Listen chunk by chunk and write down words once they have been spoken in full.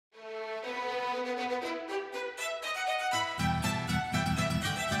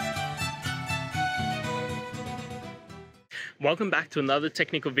Welcome back to another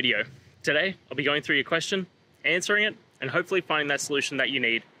technical video. Today, I'll be going through your question, answering it, and hopefully finding that solution that you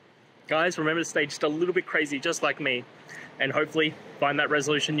need. Guys, remember to stay just a little bit crazy, just like me, and hopefully find that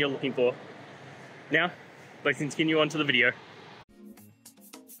resolution you're looking for. Now, let's continue on to the video.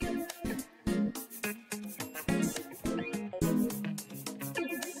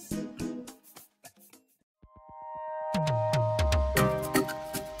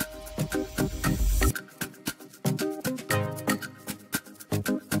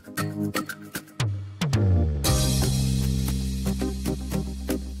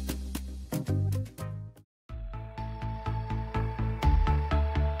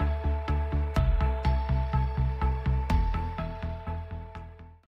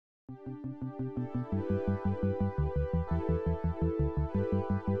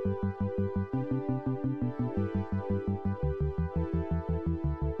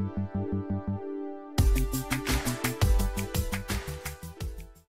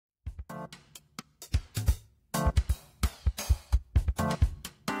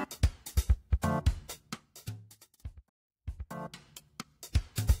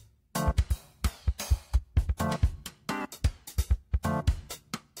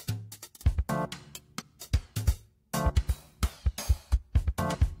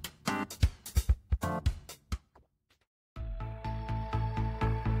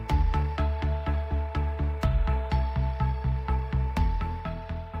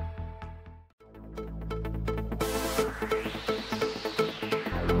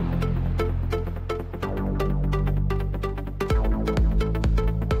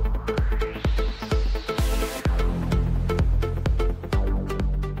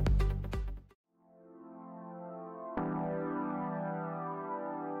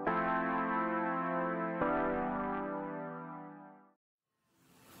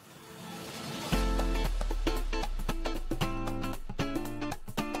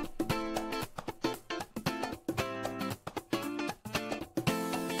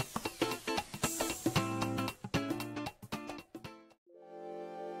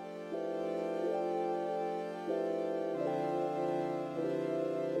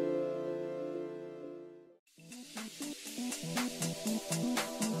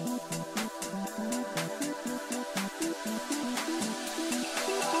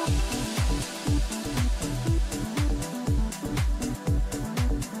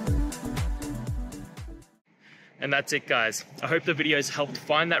 And that's it, guys. I hope the videos helped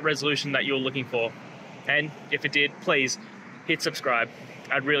find that resolution that you're looking for. And if it did, please hit subscribe.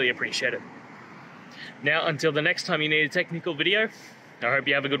 I'd really appreciate it. Now, until the next time you need a technical video, I hope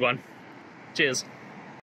you have a good one. Cheers.